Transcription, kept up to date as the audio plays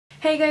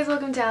Hey guys,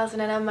 welcome to Alice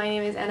and Anna. My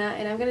name is Anna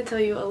and I'm going to tell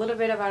you a little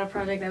bit about a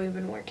project that we've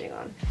been working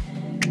on.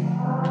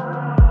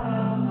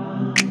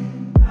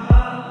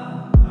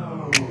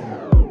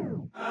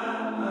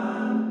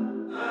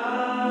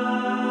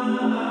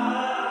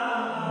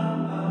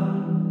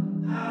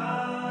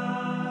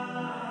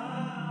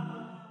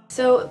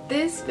 So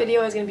this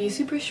video is going to be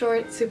super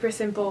short, super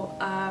simple,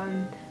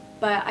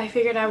 but I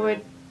figured I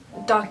would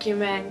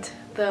document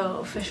the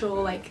official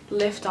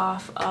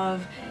liftoff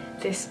of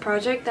this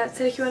project that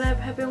Sergio and I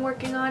have been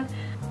working on.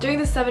 During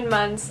the 7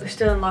 months, we're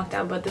still in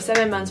lockdown, but the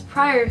 7 months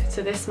prior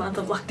to this month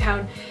of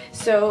lockdown.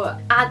 So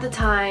at the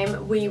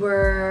time we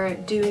were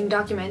doing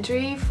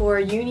documentary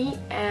for uni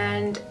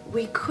and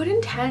we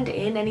couldn't hand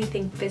in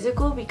anything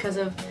physical because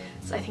of,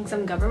 I think,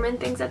 some government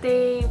things that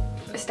they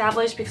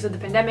established because of the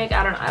pandemic.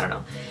 I don't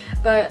know.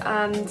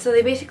 But so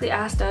they basically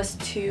asked us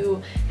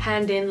to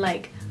hand in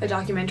like a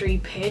documentary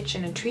pitch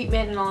and a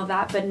treatment and all of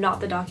that, but not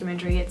the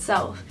documentary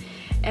itself.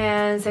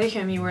 And Sergio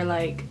and me were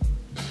like,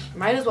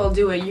 might as well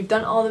do it. You've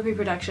done all the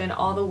pre-production,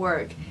 all the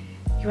work.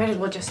 You might as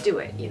well just do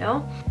it, you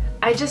know?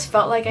 I just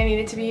felt like I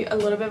needed to be a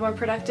little bit more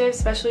productive,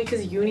 especially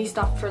because uni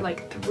stopped for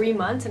like 3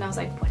 months and I was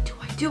like, what do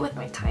I do with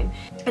my time?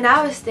 And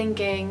I was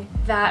thinking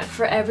that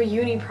for every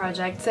uni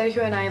project,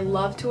 Sergio and I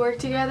love to work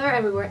together,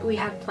 and we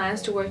had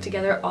plans to work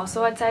together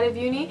also outside of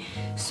uni.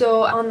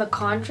 So on the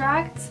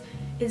contracts,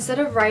 instead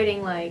of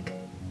writing like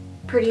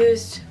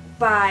produced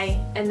by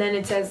and then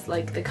it says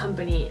like the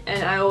company,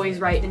 and I always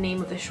write the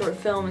name of the short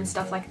film and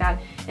stuff like that,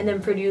 and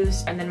then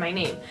produced and then my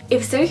name.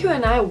 If Sergio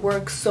and I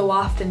work so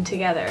often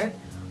together,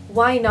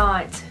 why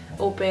not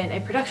open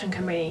a production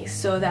company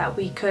so that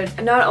we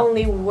could not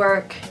only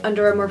work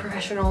under a more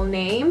professional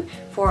name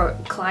for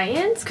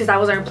clients, because that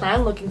was our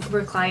plan, looking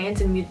for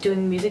clients and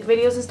doing music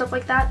videos and stuff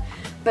like that,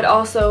 but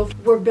also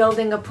we're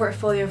building a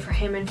portfolio for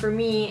him and for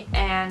me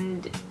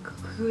and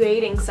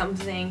creating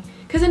something,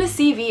 because in a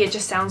CV it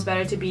just sounds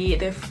better to be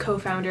the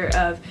co-founder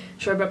of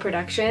ShoreBoat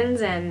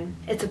Productions, and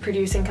it's a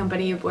producing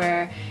company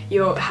where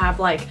you have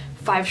like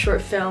 5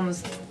 short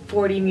films,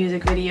 40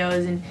 music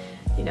videos, and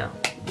you know,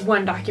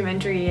 1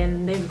 documentary,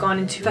 and they've gone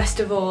into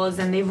festivals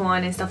and they've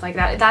won and stuff like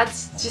that. That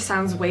just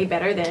sounds way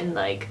better than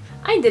like,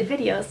 I did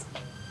videos,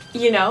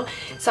 you know?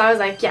 So I was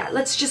like, yeah,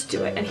 let's just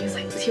do it. And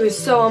he was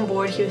so on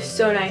board, he was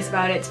so nice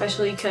about it,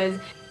 especially because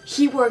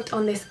he worked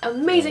on this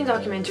amazing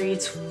documentary.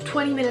 It's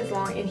 20 minutes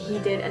long and he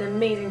did an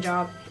amazing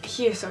job.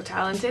 He is so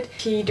talented.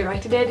 He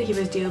directed it, he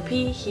was DOP,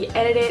 he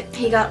edited it,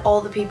 he got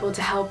all the people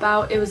to help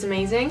out. It was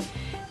amazing.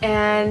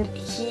 And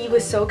he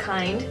was so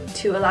kind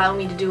to allow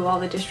me to do all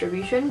the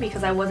distribution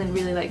because I wasn't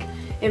really like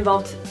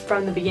involved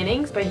from the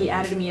beginnings, but he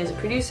added me as a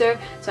producer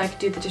so I could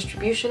do the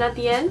distribution at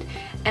the end.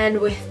 And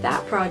with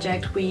that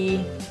project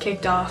we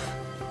kicked off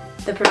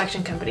the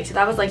production company. So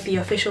that was like the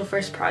official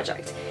first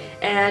project.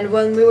 And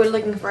when we were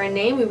looking for a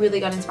name, we really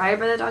got inspired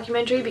by the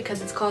documentary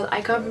because it's called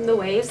I Come From the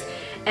Waves,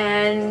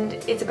 and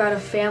it's about a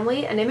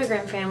family, an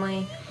immigrant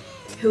family,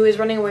 who is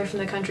running away from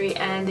the country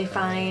and they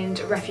find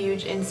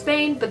refuge in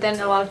Spain, but then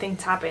a lot of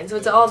things happen. So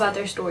it's all about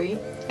their story.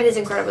 It is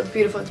incredible, it's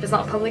beautiful. It's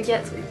not public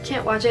yet, so you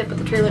can't watch it, but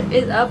the trailer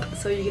is up,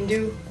 so you can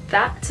do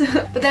that.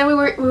 But then we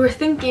were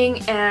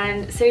thinking,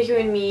 and Sergio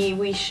and me,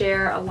 we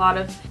share a lot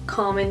of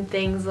common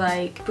things,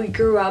 like we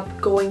grew up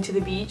going to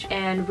the beach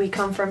and we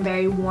come from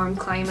very warm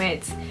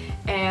climates,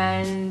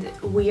 and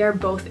we are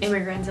both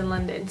immigrants in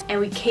London, and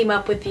we came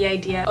up with the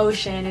idea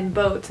ocean and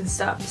boats and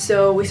stuff.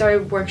 So we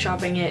started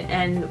workshopping it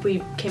and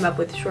we came up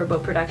with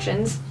ShoreBoat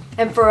Productions.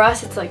 And for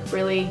us it's like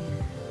really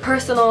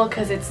personal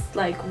because it's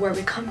like where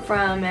we come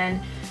from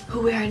and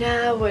who we are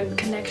now and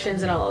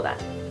connections and all of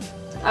that.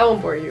 I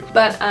won't bore you,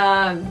 but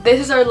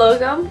this is our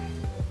logo.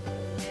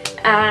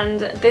 And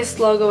this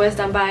logo is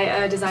done by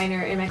a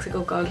designer in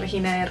Mexico called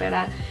Regina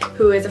Herrera,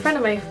 who is a friend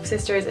of my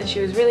sister's, and she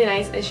was really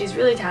nice and she's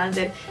really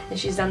talented and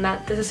she's done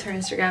that. This is her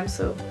Instagram,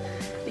 so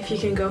if you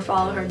can go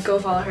follow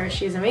her,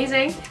 she's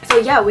amazing. So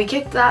yeah, we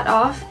kicked that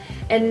off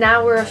and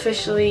now we're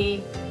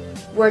officially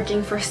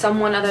working for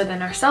someone other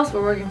than ourselves.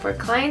 We're working for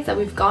clients that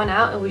we've gone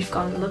out and we've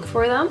gone to look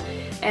for them,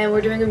 and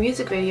we're doing a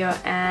music video,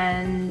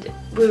 and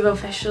we've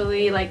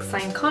officially like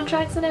signed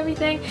contracts and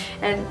everything.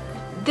 And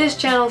this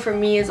channel for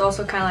me is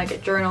also kind of like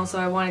a journal, so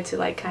I wanted to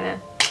like kind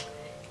of,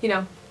 you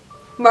know,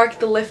 mark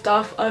the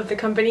liftoff of the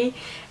company.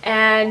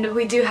 And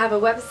we do have a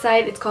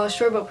website. It's called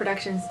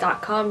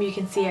ShoreBoatProductions.com. You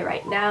can see it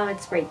right now.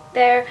 It's right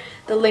there.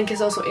 The link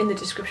is also in the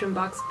description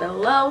box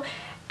below.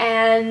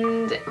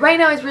 And right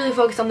now it's really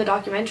focused on the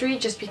documentary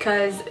just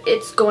because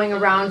it's going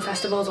around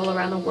festivals all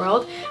around the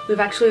world. We've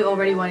actually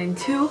already won in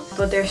 2,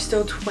 but there's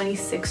still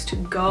 26 to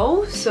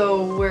go,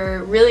 so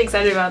we're really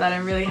excited about that.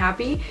 I'm really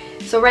happy.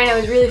 So right now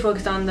it's really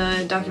focused on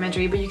the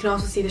documentary, but you can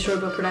also see the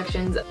ShoreBoat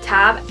Productions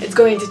tab. It's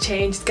going to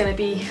change. It's going to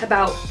be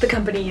about the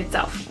company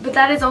itself. But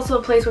that is also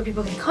a place where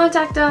people can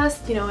contact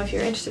us, you know, if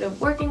you're interested in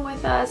working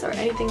with us or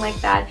anything like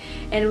that.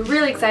 And we're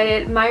really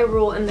excited. My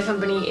role in the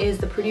company is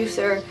the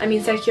producer. I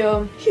mean,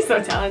 Sergio, he's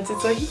so talented,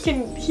 so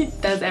he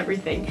does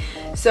everything.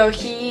 So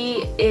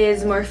he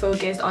is more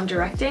focused on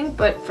directing,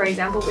 but for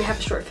example, we have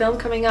a short film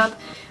coming up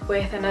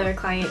with another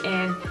client,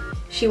 and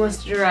she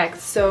wants to direct,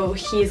 so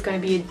he is going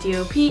to be a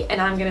DOP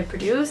and I'm going to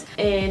produce.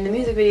 In the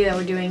music video that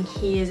we're doing,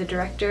 he is a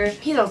director.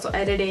 He's also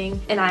editing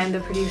and I am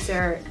the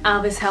producer.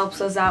 Alvis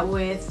helps us out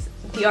with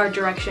the art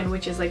direction,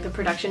 which is like the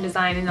production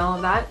design and all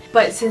of that.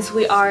 But since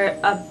we are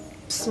a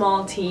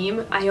small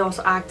team, I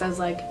also act as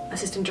like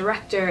assistant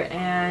director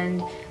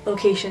and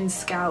location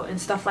scout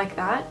and stuff like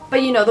that.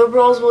 But you know, the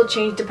roles will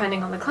change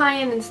depending on the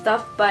client and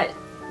stuff, but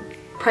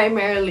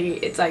primarily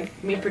it's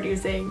like me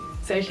producing,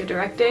 Sergio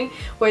directing,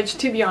 which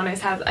to be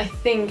honest has, I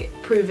think,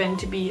 proven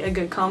to be a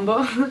good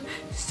combo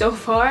so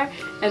far,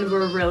 and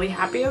we're really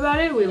happy about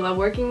it. We love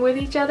working with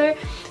each other,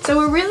 so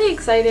we're really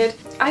excited.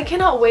 I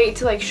cannot wait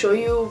to like show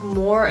you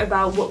more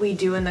about what we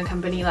do in the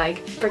company,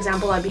 like for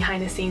example like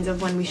behind the scenes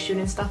of when we shoot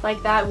and stuff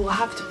like that. We'll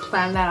have to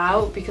plan that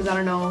out because I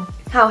don't know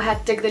how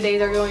hectic the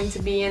days are going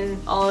to be and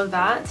all of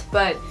that,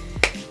 but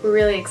we're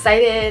really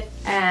excited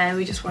and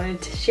we just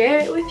wanted to share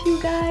it with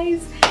you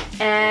guys.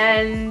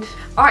 And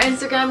our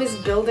Instagram is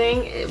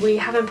building. We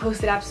haven't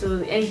posted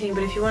absolutely anything,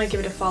 but if you want to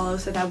give it a follow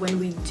so that when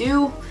we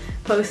do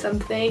post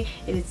something,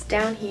 it is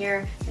down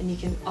here, and you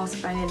can also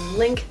find a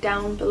link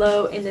down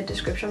below in the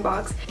description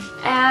box.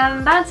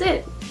 And that's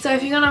it. So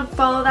if you're gonna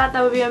follow that,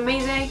 that would be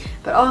amazing.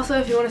 But also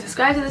if you want to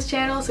subscribe to this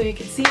channel so you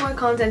can see more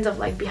content of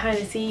like behind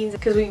the scenes,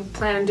 because we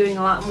plan on doing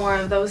a lot more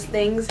of those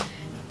things,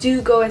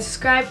 do go and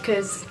subscribe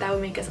because that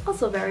would make us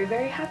also very,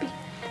 very happy.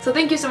 So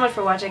thank you so much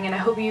for watching, and I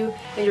hope you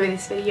enjoyed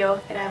this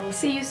video, and I will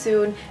see you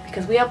soon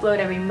because we upload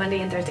every Monday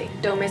and Thursday.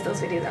 Don't miss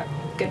those videos out.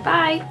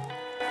 Goodbye!